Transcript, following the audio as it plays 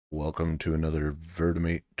Welcome to another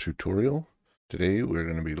Virt-a-Mate tutorial. Today we're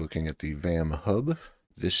going to be looking at the VaM Hub.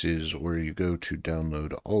 This is where you go to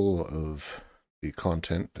download all of the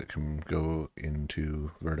content that can go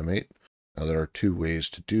into Virt-a-Mate. Now there are two ways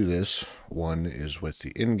to do this. One is with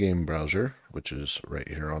the in-game browser, which is right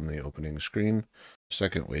here on the opening screen. The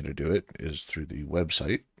second way to do it is through the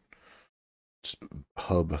website. It's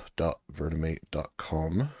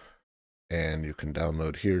hub.virtamate.com, and you can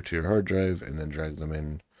download here to your hard drive and then drag them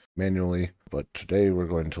in manually, but today we're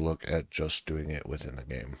going to look at just doing it within the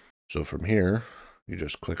game. So from here, you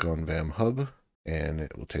just click on VaM Hub, and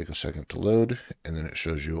it will take a second to load, and then it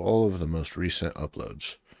shows you all of the most recent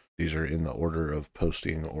uploads. These are in the order of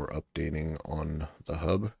posting or updating on the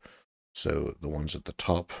hub. So the ones at the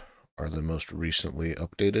top are the most recently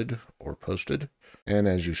updated or posted, and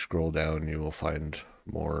as you scroll down, you will find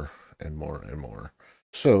more and more and more.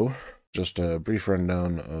 So just a brief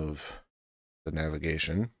rundown of the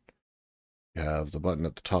navigation. You have the button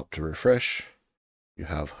at the top to refresh. You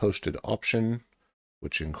have hosted option,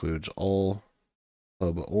 which includes all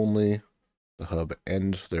hub only, the hub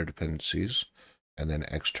and their dependencies, and then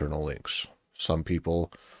external links. Some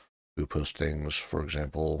people who post things, for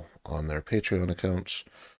example, on their Patreon accounts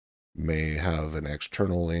may have an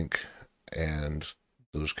external link, and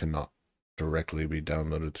those cannot directly be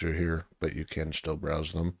downloaded through here, but you can still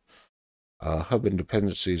browse them. Hub and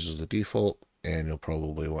dependencies is the default, and you'll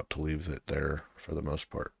probably want to leave it there for the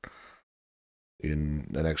most part. In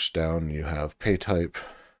the next down, you have pay type,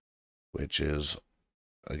 which is,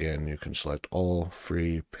 again, you can select all,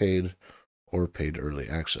 free, paid, or paid early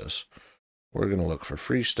access. We're going to look for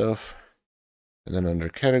free stuff. And then under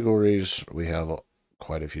categories, we have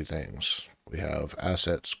quite a few things. We have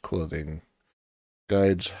assets, clothing,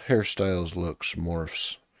 guides, hairstyles, looks,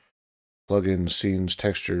 morphs, plugins, scenes,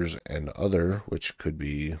 textures, and other, which could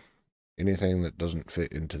be anything that doesn't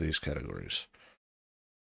fit into these categories.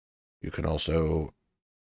 You can also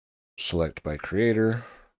select by creator,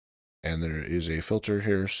 and there is a filter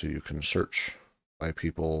here, so you can search by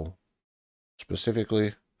people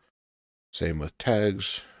specifically. Same with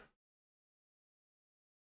tags.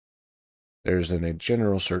 There's then a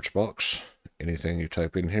general search box. Anything you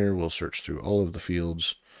type in here will search through all of the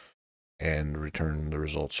fields and return the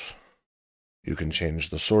results. You can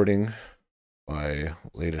change the sorting by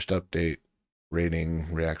latest update,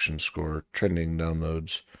 rating, reaction score, trending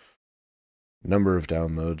downloads, number of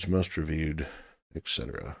downloads, most reviewed,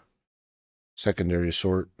 etc. Secondary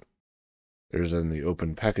sort, there's then the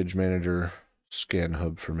Open Package Manager, Scan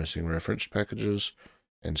Hub for missing referenced packages,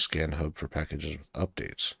 and Scan Hub for packages with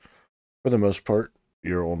updates. For the most part,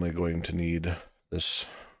 you're only going to need this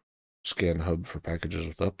Scan Hub for packages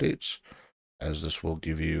with updates, as this will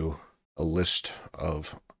give you a list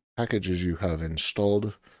of packages you have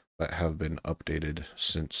installed that have been updated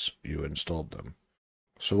since you installed them.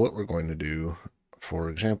 So what we're going to do for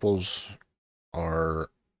examples are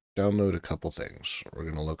download a couple things. We're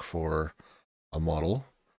going to look for a model,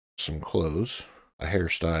 some clothes, a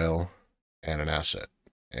hairstyle, and an asset.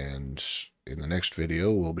 And in the next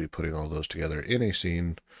video, we'll be putting all those together in a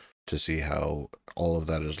scene to see how all of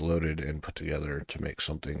that is loaded and put together to make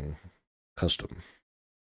something custom.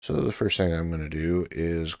 So the first thing I'm going to do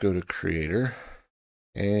is go to creator,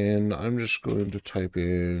 and I'm just going to type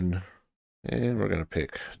in, and we're going to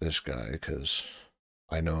pick this guy because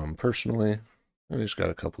I know him personally, and he's got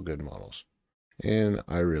a couple good models. And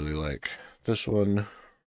I really like this one.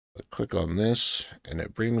 I click on this, and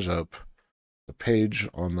it brings up the page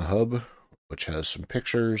on the hub, which has some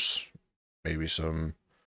pictures, maybe some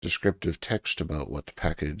descriptive text about what the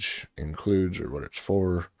package includes or what it's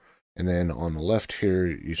for. And then on the left here,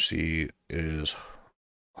 you see it is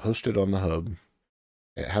hosted on the hub.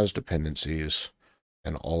 It has dependencies,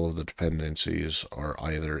 and all of the dependencies are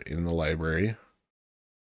either in the library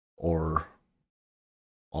or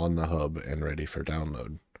on the hub and ready for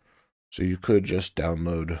download. So you could just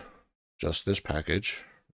download just this package,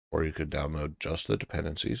 or you could download just the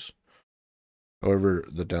dependencies. However,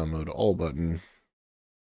 the download all button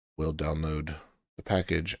will download the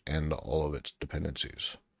package and all of its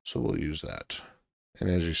dependencies. So we'll use that. And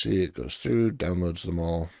as you see, it goes through, downloads them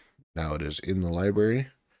all. Now it is in the library,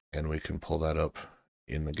 and we can pull that up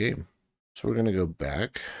in the game. So we're going to go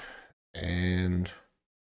back, and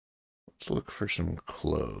let's look for some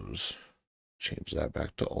clothes. Change that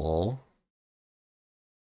back to all.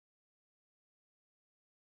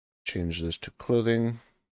 Change this to clothing,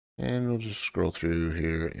 and we'll just scroll through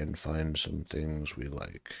here and find some things we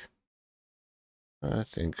like. I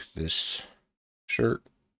think this shirt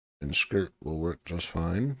and skirt will work just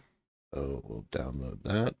fine. So we'll download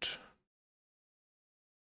that.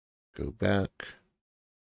 Go back.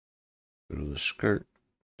 Go to the skirt,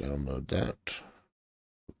 download that,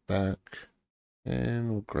 back, and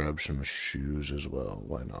we'll grab some shoes as well.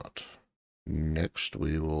 Why not? Next,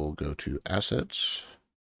 we will go to assets,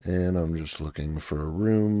 and I'm just looking for a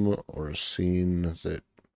room or a scene that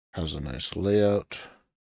has a nice layout.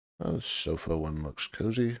 Oh, the sofa one looks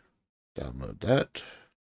cozy. Download that.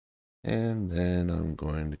 And then I'm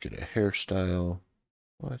going to get a hairstyle.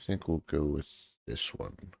 Well, I think we'll go with this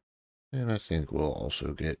one. And I think we'll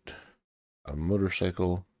also get a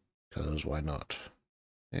motorcycle, because why not?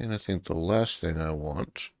 And I think the last thing I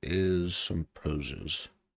want is some poses.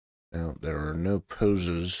 Now, there are no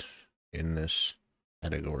poses in this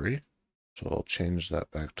category, so I'll change that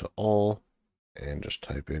back to all and just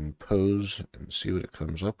type in pose and see what it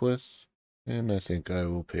comes up with. And I think I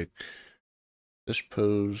will pick this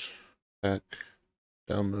pose, back,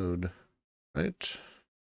 download, right?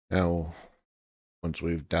 Now, once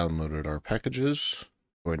we've downloaded our packages,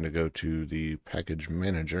 I'm going to go to the package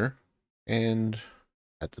manager, and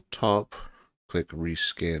at the top, click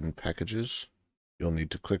Rescan Packages. You'll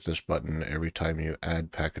need to click this button every time you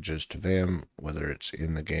add packages to VaM, whether it's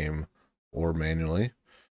in the game or manually.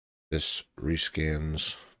 This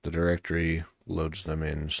rescans the directory, loads them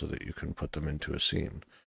in so that you can put them into a scene.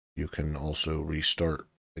 You can also restart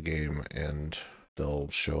the game and they'll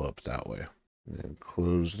show up that way. And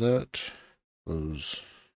close that, close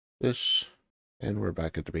this, and we're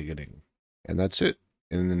back at the beginning. And that's it.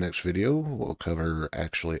 In the next video, we'll cover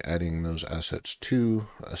actually adding those assets to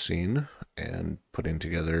a scene and putting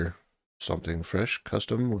together something fresh,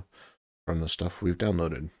 custom, from the stuff we've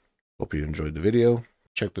downloaded. Hope you enjoyed the video.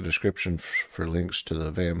 Check the description for links to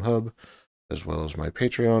the VaM Hub, as well as my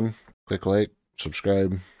Patreon. Click like,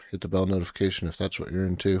 subscribe, hit the bell notification if that's what you're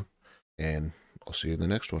into, and I'll see you in the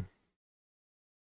next one.